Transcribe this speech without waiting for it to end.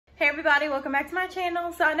Hey everybody, welcome back to my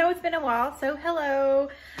channel. So I know it's been a while, so hello.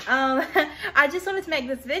 I just wanted to make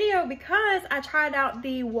this video because I tried out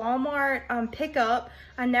the Walmart pickup.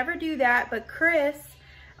 I never do that, but Chris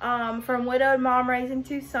from Widowed Mom Raising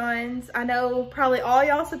Two Sons, I know probably all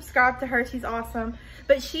y'all subscribe to her, she's awesome,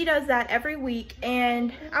 but she does that every week,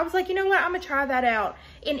 and I was like, you know what, I'm gonna try that out.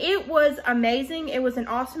 And it was amazing. It was an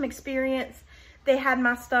awesome experience. They had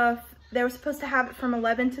my stuff. They were supposed to have it from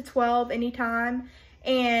 11 to 12 anytime,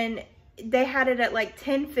 and they had it at like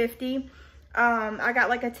 10:50. I got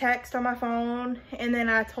like a text on my phone, and then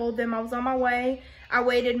I told them I was on my way. I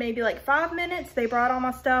waited maybe like 5 minutes. They brought all my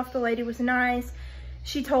stuff. The lady was nice.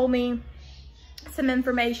 She told me some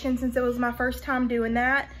information since it was my first time doing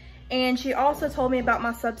that. And she also told me about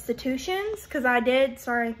my substitutions, because I did,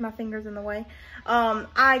 sorry, my finger's in the way.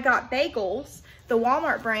 I got bagels, the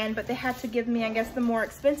Walmart brand, but they had to give me, I guess, the more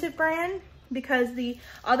expensive brand because the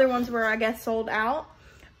other ones were, I guess, sold out.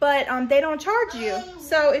 But they don't charge you.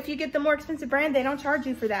 So if you get the more expensive brand, they don't charge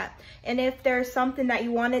you for that. And if there's something that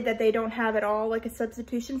you wanted that they don't have at all, like a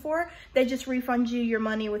substitution for, they just refund you your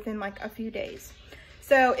money within like a few days.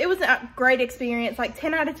 So it was a great experience, like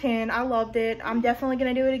 10 out of 10. I loved it. I'm definitely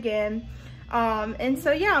gonna do it again. And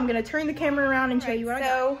so yeah, I'm gonna turn the camera around and show you what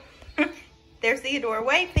I got. There's Theodore.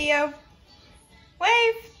 Wave, Theo.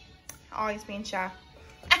 Wave. Always being shy.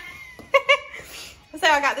 So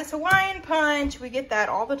I got this Hawaiian punch. We get that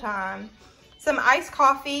all the time. Some iced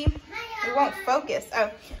coffee. It won't focus. Oh,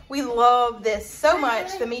 we love this so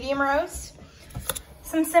much. The medium roast.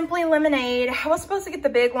 Some Simply lemonade. I was supposed to get the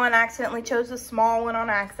big one. I accidentally chose the small one on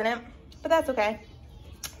accident, but that's okay.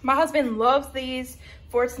 My husband loves these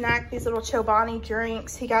for a snack, these little Chobani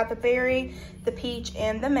drinks. He got the berry, the peach,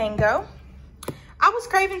 and the mango. I was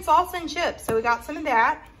craving salsa and chips, so we got some of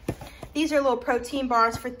that. These are little protein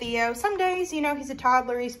bars for Theo. Some days, you know, he's a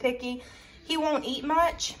toddler, he's picky. He won't eat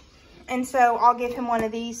much, and so I'll give him one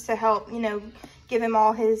of these to help, you know, give him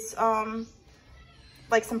all his,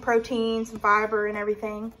 like some protein, some fiber, and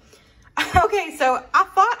everything. Okay, so I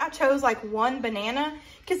thought I chose like one banana,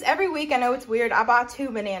 because every week, I know it's weird, I buy 2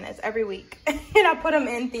 bananas every week. And I put them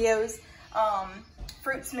in Theo's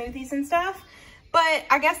fruit smoothies and stuff. But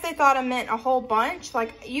I guess they thought I meant a whole bunch.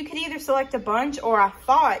 Like, you could either select a bunch, or I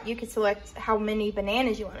thought you could select how many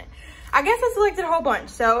bananas you wanted. I guess I selected a whole bunch,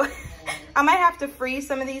 so I might have to freeze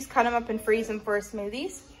some of these, cut them up and freeze them for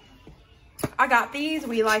smoothies. I got these.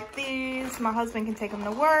 We like these. My husband can take them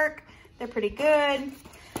to work. They're pretty good.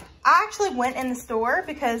 I actually went in the store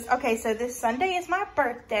because, okay, so this Sunday is my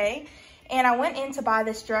birthday, and I went in to buy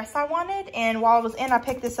this dress I wanted, and while I was in, I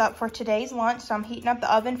picked this up for today's lunch, so I'm heating up the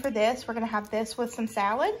oven for this. We're gonna have this with some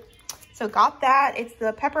salad. So got that. It's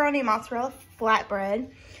the pepperoni mozzarella flatbread.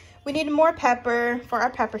 We needed more pepper for our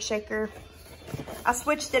pepper shaker. I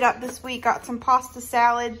switched it up this week, got some pasta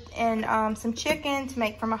salad and some chicken to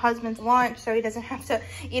make for my husband's lunch so he doesn't have to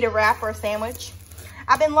eat a wrap or a sandwich.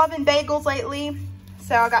 I've been loving bagels lately,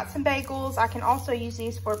 so I got some bagels. I can also use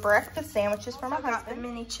these for breakfast sandwiches for my husband. Got the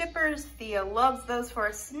mini chippers. Theo loves those for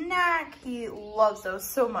a snack. He loves those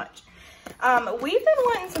so much. We've been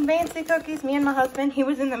wanting some fancy cookies, me and my husband. He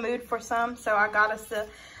was in the mood for some, so I got us the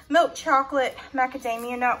milk chocolate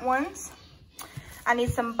macadamia nut ones. I need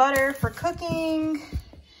some butter for cooking,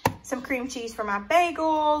 some cream cheese for my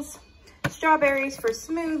bagels, strawberries for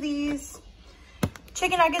smoothies,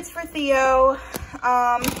 chicken nuggets for Theo,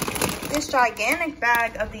 this gigantic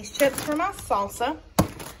bag of these chips for my salsa,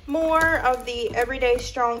 more of the Everyday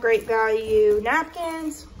Strong Great Value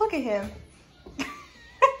napkins. Look at him.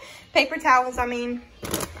 Paper towels, I mean.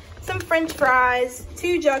 Some French fries,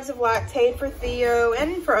 2 jugs of Lactaid for Theo,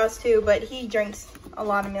 and for us too, but he drinks a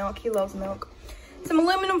lot of milk. He loves milk. Some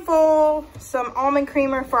aluminum foil, some almond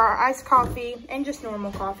creamer for our iced coffee, and just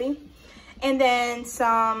normal coffee. And then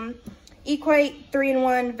some Equate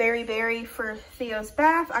 3-in-1 Very Berry for Theo's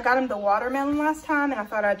bath. I got him the watermelon last time, and I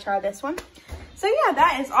thought I'd try this one. So yeah,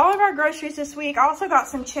 that is all of our groceries this week. I also got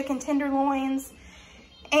some chicken tenderloins.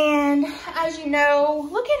 And as you know,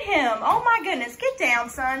 look at him. Oh my goodness, get down,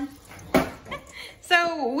 son.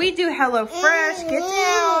 So we do HelloFresh. Get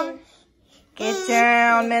down. Get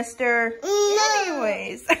down, mister.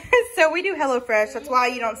 Anyways, so we do HelloFresh. That's why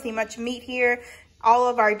you don't see much meat here. All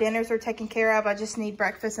of our dinners are taken care of. I just need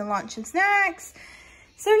breakfast and lunch and snacks.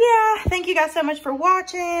 So yeah, thank you guys so much for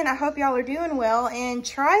watching. I hope y'all are doing well. And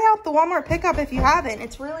try out the Walmart pickup if you haven't.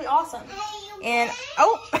 It's really awesome. And,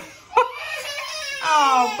 oh.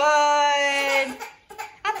 Oh, bud.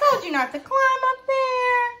 I told you not to climb up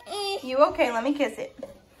there. You okay? Let me kiss it.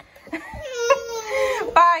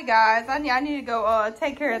 Bye, guys. I need to go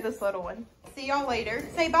take care of this little one. See y'all later.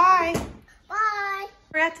 Say bye. Bye.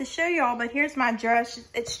 Forgot to show y'all, but here's my dress.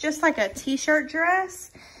 It's just like a t-shirt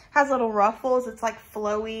dress. Has little ruffles. It's like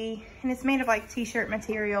flowy, and it's made of like t-shirt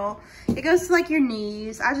material. It goes to like your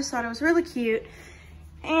knees. I just thought it was really cute.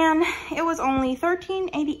 And it was only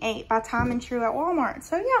 $13.88 by Time and True at Walmart.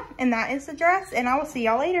 So yeah, and that is the dress, and I will see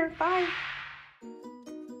y'all later. Bye.